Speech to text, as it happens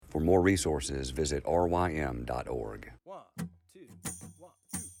For more resources, visit rym.org. 1, 2, 1,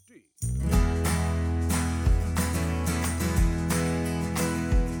 2, 3.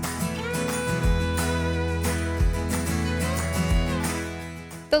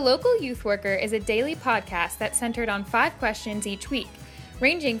 The Local Youth Worker is a daily podcast that's centered on 5 questions each week.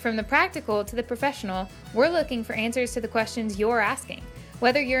 Ranging from the practical to the professional, we're looking for answers to the questions you're asking.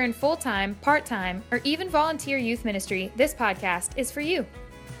 Whether you're in full-time, part-time, or even volunteer youth ministry, this podcast is for you.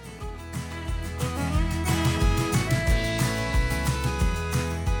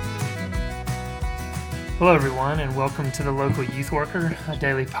 Hello, everyone, and welcome to the Local Youth Worker, a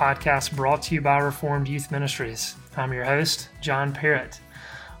daily podcast brought to you by Reformed Youth Ministries. I'm your host, John Parrott.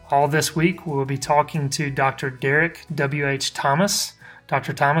 All this week, we'll be talking to Dr. Derek W.H. Thomas.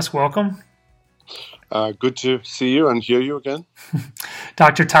 Dr. Thomas, welcome. Good to see you and hear you again.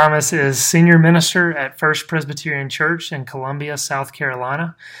 Dr. Thomas is senior minister at First Presbyterian Church in Columbia, South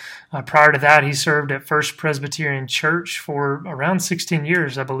Carolina. Prior to that, he served at First Presbyterian Church for around 16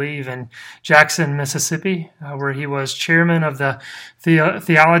 years, I believe, in Jackson, Mississippi, where he was chairman of the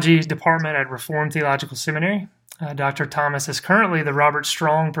theology department at Reformed Theological Seminary. Dr. Thomas is currently the Robert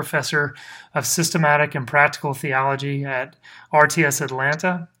Strong Professor of Systematic and Practical Theology at RTS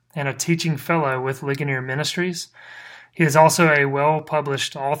Atlanta and a teaching fellow with Ligonier Ministries. He is also a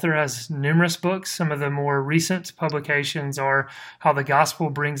well-published author, has numerous books. Some of the more recent publications are How the Gospel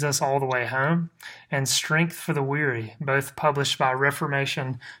Brings Us All the Way Home and Strength for the Weary, both published by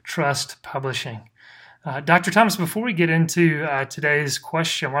Reformation Trust Publishing. Dr. Thomas, before we get into today's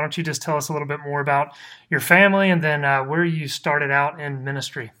question, why don't you just tell us a little bit more about your family and then where you started out in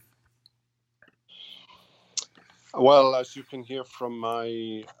ministry? Well, as you can hear from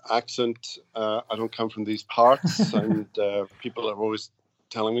my accent, I don't come from these parts, and people are always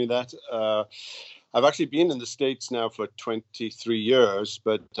telling me that. I've actually been in the States now for 23 years,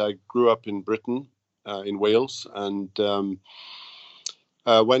 but I grew up in Britain, in Wales, and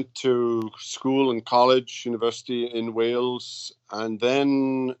went to school and college, university in Wales, and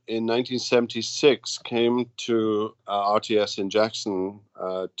then in 1976 came to RTS in Jackson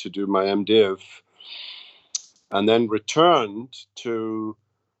to do my MDiv, and then returned to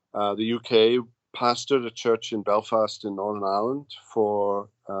the UK, pastored a church in Belfast in Northern Ireland for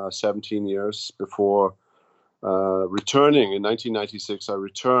 17 years before returning. In 1996, I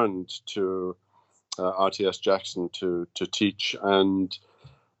returned to RTS Jackson to teach, and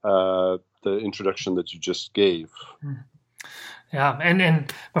the introduction that you just gave. Yeah,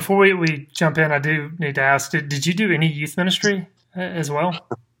 and before we jump in, I do need to ask, did you do any youth ministry as well?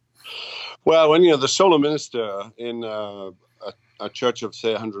 Well, when you're the solo minister in a church of,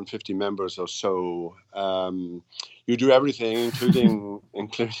 say, 150 members or so, you do everything,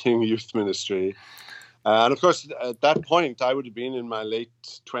 including youth ministry. And of course, at that point, I would have been in my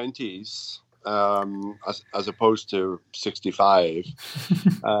late 20s. As opposed to 65.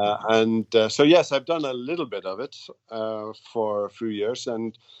 So, yes, I've done a little bit of it for a few years.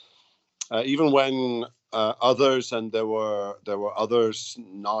 And even when others, and there were others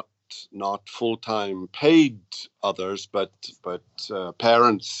not full-time paid others, but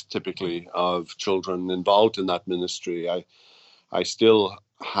parents typically of children involved in that ministry, I still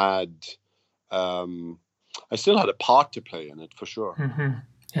had a part to play in it, for sure. Mm-hmm.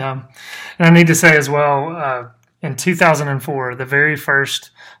 Yeah, and I need to say as well, in 2004, the very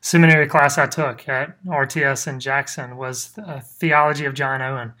first seminary class I took at RTS in Jackson was Theology of John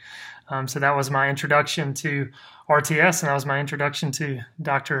Owen. So that was my introduction to RTS, and that was my introduction to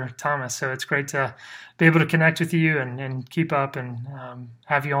Dr. Thomas. So it's great to be able to connect with you and keep up and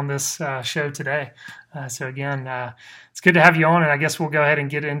have you on this show today. So again, it's good to have you on, and I guess we'll go ahead and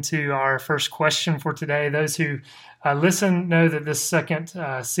get into our first question for today. Those who listen know that this second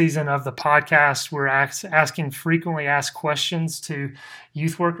season of the podcast, we're asking frequently asked questions to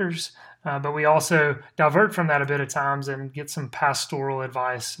youth workers. But we also divert from that a bit at times and get some pastoral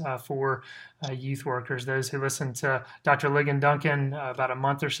advice for youth workers. Those who listened to Dr. Ligon Duncan about a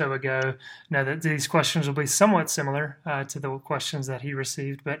month or so ago know that these questions will be somewhat similar to the questions that he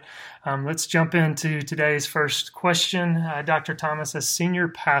received. But let's jump into today's first question. Dr. Thomas, as senior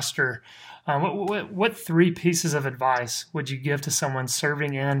pastor, what 3 pieces of advice would you give to someone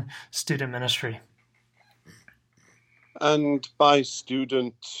serving in student ministry? And by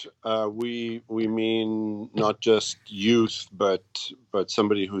student, we mean not just youth, but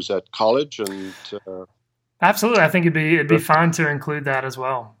somebody who's at college and. Absolutely, I think it'd be fine to include that as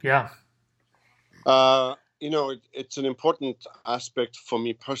well. Yeah. It's an important aspect for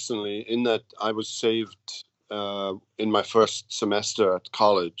me personally, in that I was saved in my first semester at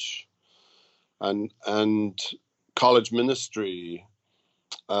college, and college ministry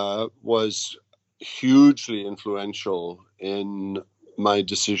was hugely influential in my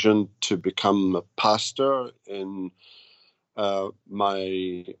decision to become a pastor, in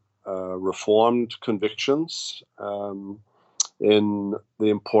my Reformed convictions, in the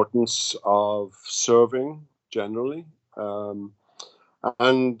importance of serving generally.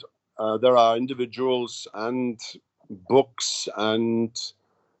 And there are individuals and books and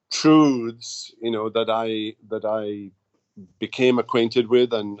truths, that I became acquainted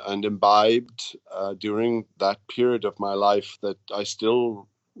with and imbibed during that period of my life that I still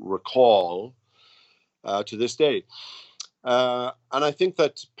recall to this day. And I think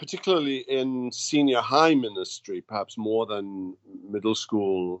that particularly in senior high ministry, perhaps more than middle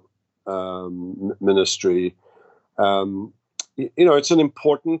school ministry, it's an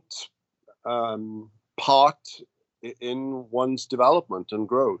important part in one's development and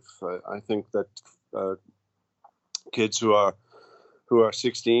growth. I think that kids who are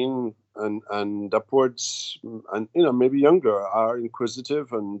 16 and upwards, and maybe younger, are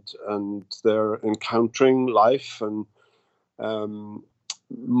inquisitive and they're encountering life, and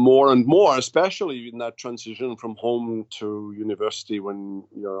more and more, especially in that transition from home to university, when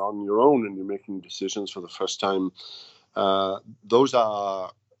you're on your own and you're making decisions for the first time. Those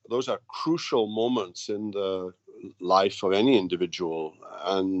are crucial moments in the life of any individual,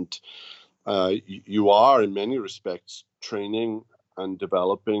 and you are, in many respects, training and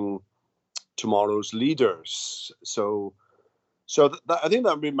developing tomorrow's leaders. So I think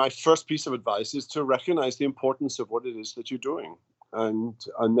that would be my first piece of advice, is to recognize the importance of what it is that you're doing, and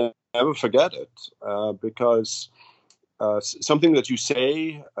never forget it, because something that you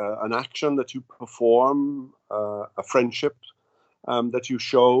say, an action that you perform, a friendship that you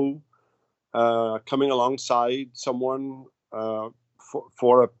show, coming alongside someone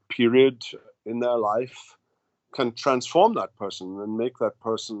for a period in their life, can transform that person and make that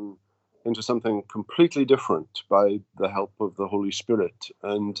person into something completely different by the help of the Holy Spirit.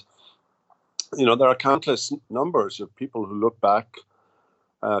 And there are countless numbers of people who look back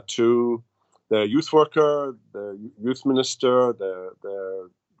to their youth worker, their youth minister,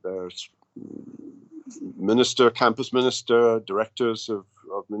 their minister, campus minister, directors of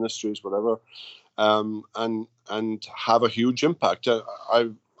ministries, whatever, and have a huge impact. I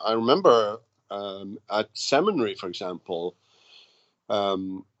remember at seminary, for example,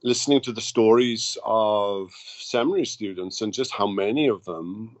 listening to the stories of seminary students and just how many of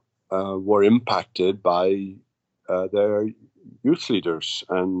them were impacted by their youth leaders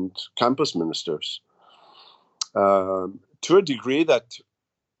and campus ministers to a degree that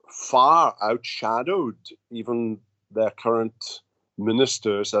far outshadowed even their current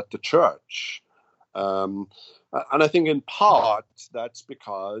ministers at the church. And I think in part that's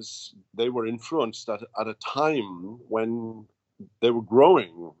because they were influenced at a time when they were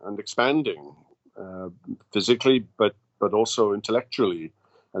growing and expanding physically, but also intellectually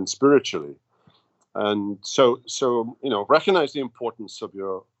and spiritually. And so recognize the importance of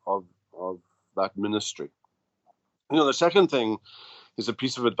that ministry. The second thing is a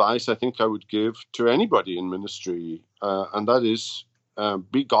piece of advice I think I would give to anybody in ministry, and that is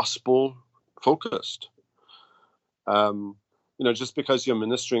be gospel focused. Just because you're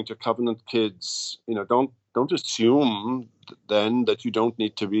ministering to covenant kids, don't assume then that you don't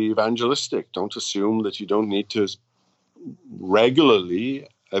need to be evangelistic. Don't assume that you don't need to regularly,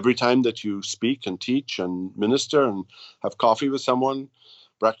 every time that you speak and teach and minister and have coffee with someone,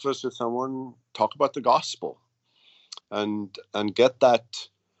 breakfast with someone, talk about the gospel and get that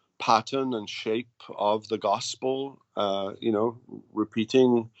pattern and shape of the gospel,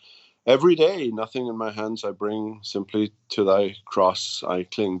 repeating every day, nothing in my hands I bring, simply to thy cross I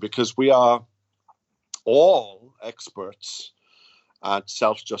cling, because we are all experts at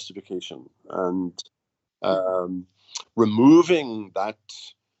self-justification, and removing that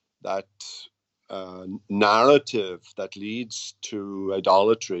narrative that leads to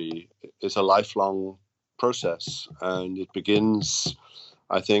idolatry is a lifelong process, and it begins,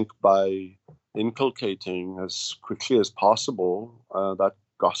 I think, by inculcating as quickly as possible that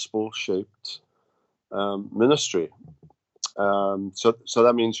gospel-shaped ministry. So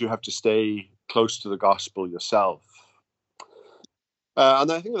that means you have to stay close to the gospel yourself.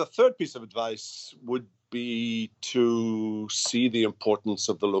 And I think the third piece of advice would be to see the importance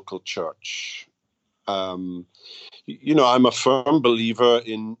of the local church. I'm a firm believer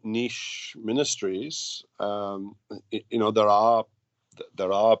in niche ministries. There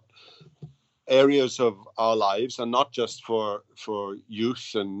are areas of our lives, and not just for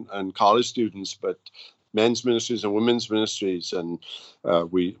youth and college students, but men's ministries and women's ministries, and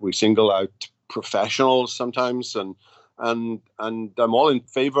we single out professionals sometimes, and and I'm all in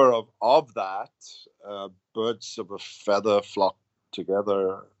favor of that. Birds of a feather flock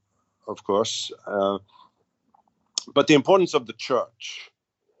together, of course. But the importance of the church,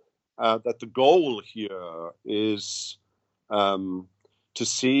 that the goal here is to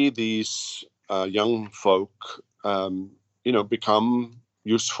see these young folk, become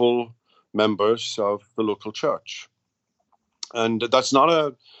useful members of the local church. And that's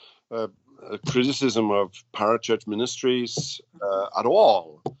not a criticism of parachurch ministries at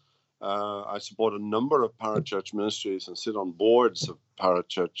all. I support a number of parachurch ministries and sit on boards of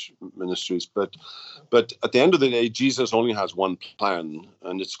parachurch ministries. But at the end of the day, Jesus only has one plan,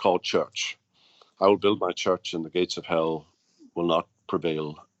 and it's called church. I will build my church, and the gates of hell will not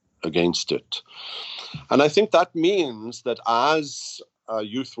prevail against it. And I think that means that as a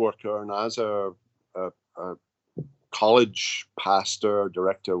youth worker and as a college pastor,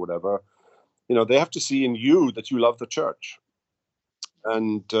 director, whatever, they have to see in you that you love the church,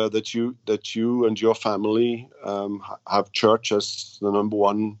 and that you and your family have church as the number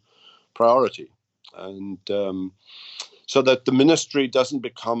one priority, and so that the ministry doesn't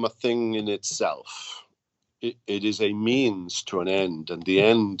become a thing in itself. It is a means to an end, and the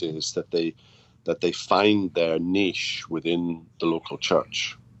end is that they find their niche within the local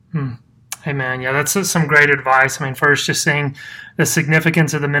church. Amen. Yeah, that's some great advice. I mean, first, just seeing the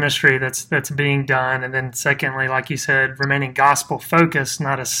significance of the ministry that's being done, and then secondly, like you said, remaining gospel focused,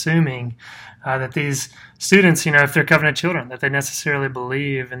 not assuming that these students, if they're covenant children, that they necessarily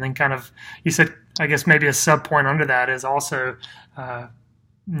believe. And then kind of, you said, I guess maybe a sub point under that is also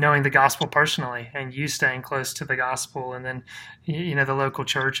knowing the gospel personally, and you staying close to the gospel, and then the local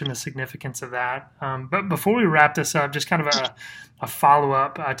church and the significance of that. But before we wrap this up, just kind of a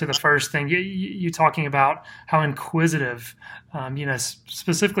follow-up to the first thing, you talking about how inquisitive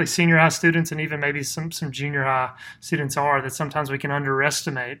specifically senior high students and even maybe some junior high students are, that sometimes we can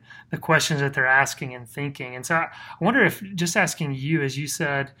underestimate the questions that they're asking and thinking. And so I wonder if, just asking you, as you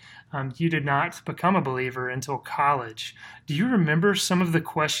said, you did not become a believer until college. Do you remember some of the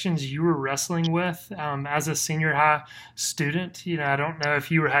questions you were wrestling with as a senior high student? I don't know if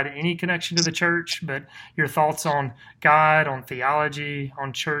you had any connection to the church, but your thoughts on God, on theology,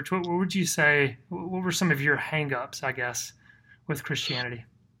 on church, what would you say, what were some of your hang-ups, I guess, with Christianity?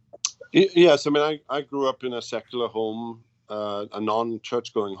 Yes, I mean, I grew up in a secular home, a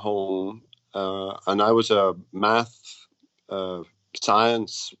non-church going home, and I was a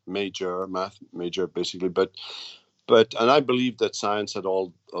science major basically, but and I believed that science had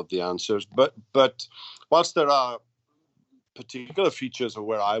all of the answers, but whilst there are particular features of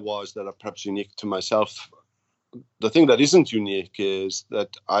where I was that are perhaps unique to myself, the thing that isn't unique is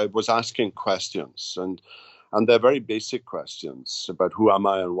that I was asking questions, and they're very basic questions about who am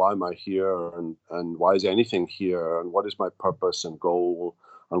I and why am I here, and why is anything here, and what is my purpose and goal,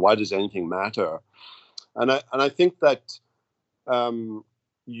 and why does anything matter. And I think that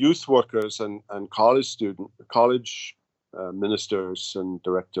youth workers and college ministers and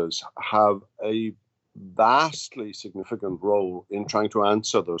directors have a vastly significant role in trying to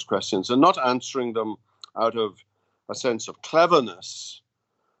answer those questions, and not answering them out of a sense of cleverness,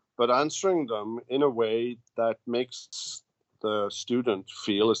 but answering them in a way that makes the student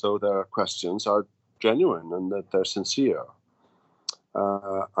feel as though their questions are genuine and that they're sincere.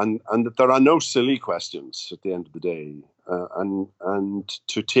 And that there are no silly questions at the end of the day, and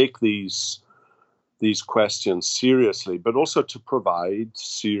to take these questions seriously, but also to provide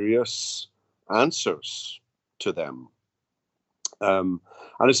serious answers to them. And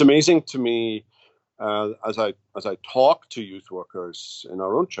it's amazing to me as I talk to youth workers in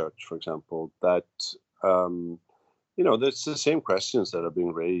our own church, for example, that there's the same questions that are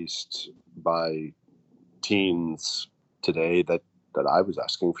being raised by teens today that I was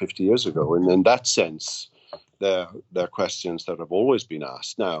asking 50 years ago. And in that sense, they're questions that have always been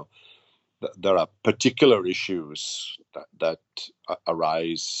asked. Now, there are particular issues that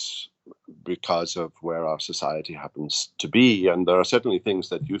arise because of where our society happens to be. And there are certainly things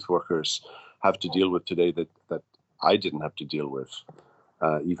that youth workers have to deal with today that I didn't have to deal with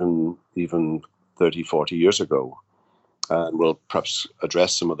even 30, 40 years ago. And we'll perhaps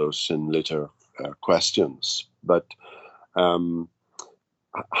address some of those in later questions. But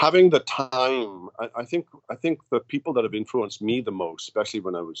having the time, I think the people that have influenced me the most, especially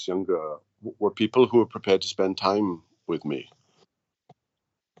when I was younger, were people who were prepared to spend time with me.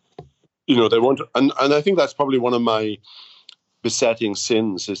 They want, and I think that's probably one of my besetting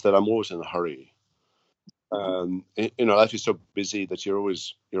sins, is that I'm always in a hurry. Life is so busy that you're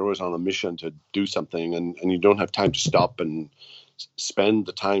always on a mission to do something, and you don't have time to stop and spend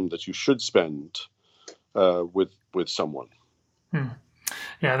the time that you should spend with someone.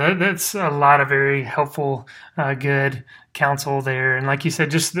 Yeah, that's a lot of very helpful, good counsel there. And like you said,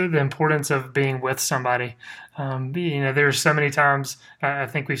 just the importance of being with somebody. There's so many times, I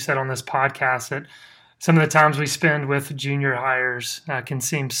think we've said on this podcast, that some of the times we spend with junior hires can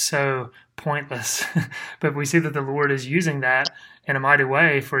seem so pointless, but we see that the Lord is using that in a mighty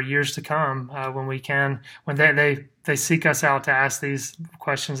way for years to come when they seek us out to ask these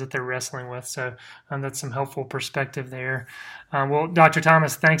questions that they're wrestling with. So that's some helpful perspective there. Well, Dr.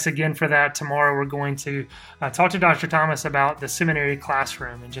 Thomas, thanks again for that. Tomorrow we're going to talk to Dr. Thomas about the seminary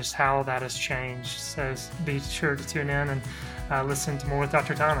classroom and just how that has changed. So be sure to tune in and listen to more with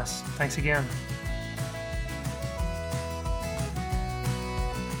Dr. Thomas. Thanks again.